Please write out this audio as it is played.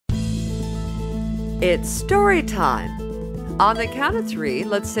It's story time. On the count of 3,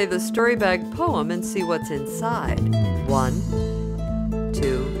 let's say the story bag poem and see what's inside. 1,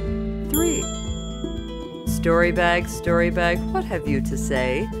 2, 3. Story bag, what have you to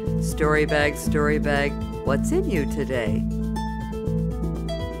say? Story bag, what's in you today?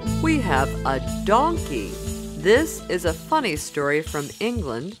 We have a donkey. This is a funny story from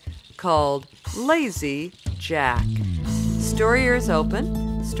England called Lazy Jack. Story ears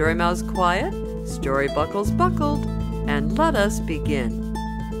open, story mouths quiet, story buckles buckled, and let us begin.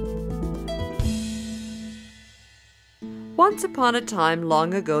 Once upon a time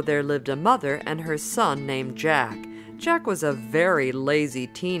long ago there lived a mother and her son named Jack. Jack was a very lazy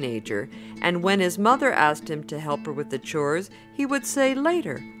teenager, and when his mother asked him to help her with the chores, he would say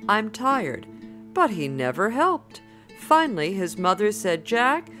later, "I'm tired." But he never helped. Finally, his mother said,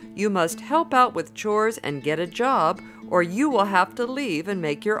 "Jack, you must help out with chores and get a job, or you will have to leave and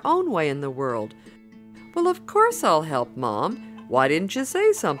make your own way in the world." "Well, of course I'll help, Mom. Why didn't you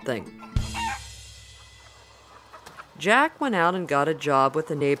say something?" Jack went out and got a job with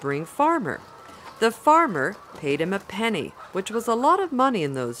a neighboring farmer. The farmer paid him a penny, which was a lot of money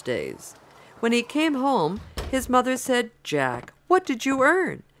in those days. When he came home, his mother said, "Jack, what did you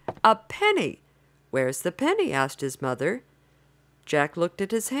earn?" "A penny." "Where's the penny?" asked his mother. Jack looked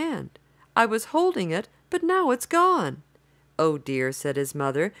at his hand. "I was holding it, but now it's gone." "Oh dear," said his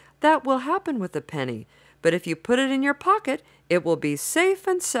mother, "that will happen with a penny, but if you put it in your pocket, it will be safe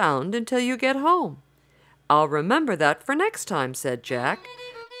and sound until you get home." "I'll remember that for next time," said Jack.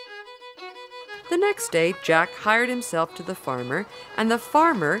 The next day, Jack hired himself to the farmer, and the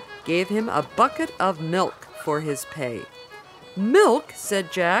farmer gave him a bucket of milk for his pay. "Milk?"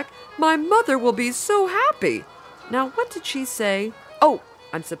 said Jack. "My mother will be so happy." Now, what did she say? "Oh,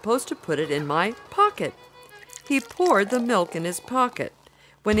 I'm supposed to put it in my pocket." He poured the milk in his pocket.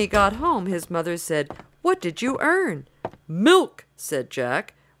 When he got home, his mother said, "What did you earn?" "Milk," said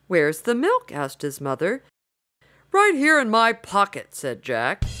Jack. "Where's the milk?" asked his mother. "Right here in my pocket," said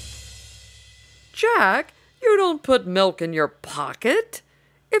Jack. "Jack, you don't put milk in your pocket.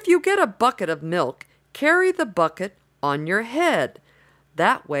 If you get a bucket of milk, carry the bucket on your head.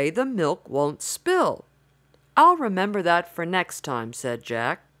 That way the milk won't spill." "I'll remember that for next time," said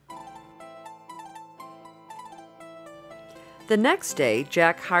Jack. The next day,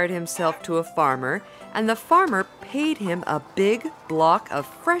 Jack hired himself to a farmer, and the farmer paid him a big block of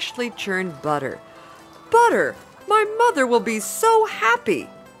freshly churned butter. "Butter! My mother will be so happy."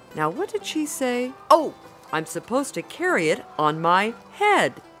 Now, what did she say? "Oh, I'm supposed to carry it on my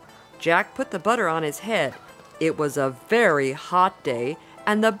head." Jack put the butter on his head. It was a very hot day,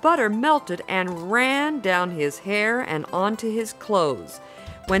 and the butter melted and ran down his hair and onto his clothes.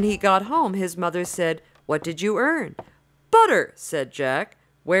 When he got home, his mother said, "What did you earn?" "Butter," said Jack.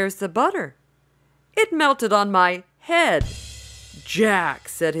 "Where's the butter?" "It melted on my head." "Jack,"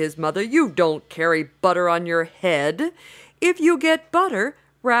 said his mother, "you don't carry butter on your head. If you get butter,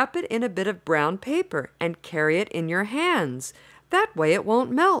 wrap it in a bit of brown paper and carry it in your hands. That way it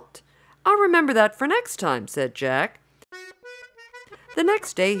won't melt." "I'll remember that for next time," said Jack. The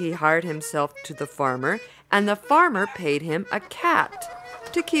next day he hired himself to the farmer, and the farmer paid him a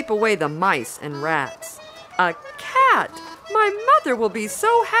cat to keep away the mice and rats. "A cat! My mother will be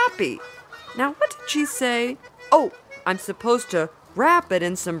so happy." Now, what did she say? "Oh, I'm supposed to wrap it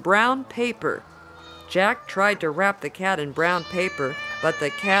in some brown paper." Jack tried to wrap the cat in brown paper, but the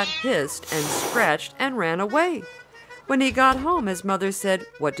cat hissed and scratched and ran away. When he got home, his mother said,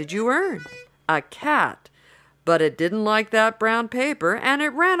 "What did you earn?" "A cat." But it didn't like that brown paper, and it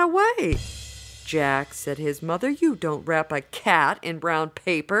ran away. "Jack," said his mother, "you don't wrap a cat in brown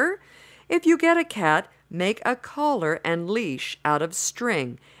paper. If you get a cat, make a collar and leash out of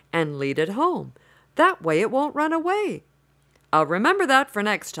string and lead it home. That way it won't run away." "I'll remember that for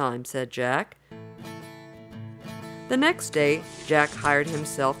next time," said Jack. The next day, Jack hired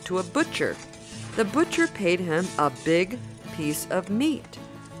himself to a butcher. The butcher paid him a big piece of meat.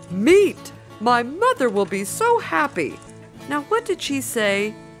 "Meat! My mother will be so happy." Now, what did she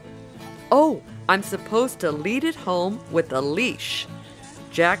say? "Oh, I'm supposed to lead it home with a leash."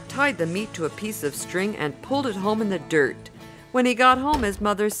 Jack tied the meat to a piece of string and pulled it home in the dirt. When he got home, his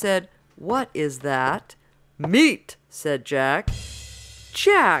mother said, "What is that?" "Meat," said Jack.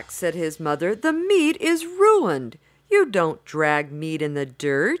 "Jack," said his mother, "the meat is ruined. You don't drag meat in the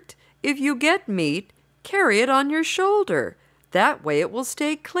dirt. If you get meat, carry it on your shoulder. That way it will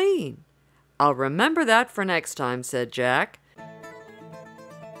stay clean." "I'll remember that for next time," said Jack.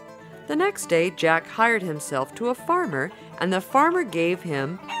 The next day, Jack hired himself to a farmer, and the farmer gave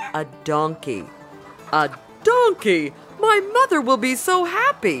him a donkey. "A donkey! My mother will be so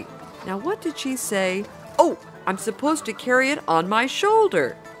happy." Now what did she say? Oh, I'm supposed to carry it on my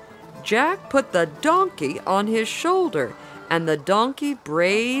shoulder. Jack put the donkey on his shoulder, and the donkey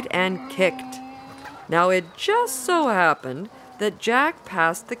brayed and kicked. Now it just so happened that Jack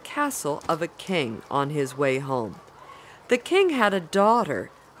passed the castle of a king on his way home. The king had a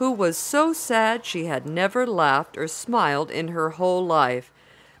daughter who was so sad she had never laughed or smiled in her whole life.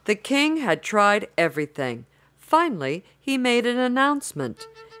 The king had tried everything. Finally, he made an announcement.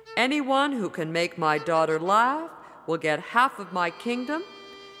 Anyone who can make my daughter laugh will get half of my kingdom,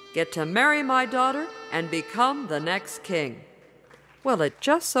 get to marry my daughter, and become the next king. Well, it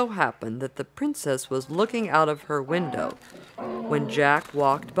just so happened that the princess was looking out of her window. When Jack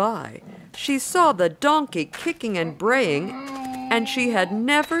walked by, she saw the donkey kicking and braying, and she had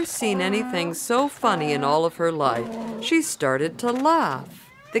never seen anything so funny in all of her life. She started to laugh.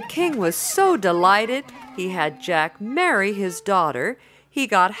 The king was so delighted. He had Jack marry his daughter. He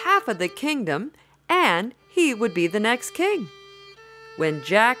got half of the kingdom, and he would be the next king. When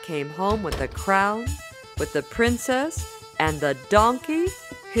Jack came home with the crown, with the princess, and the donkey,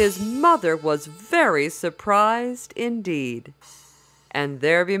 his mother was very surprised indeed. And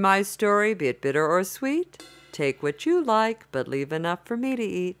there be my story, be it bitter or sweet. Take what you like, but leave enough for me to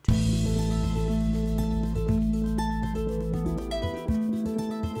eat.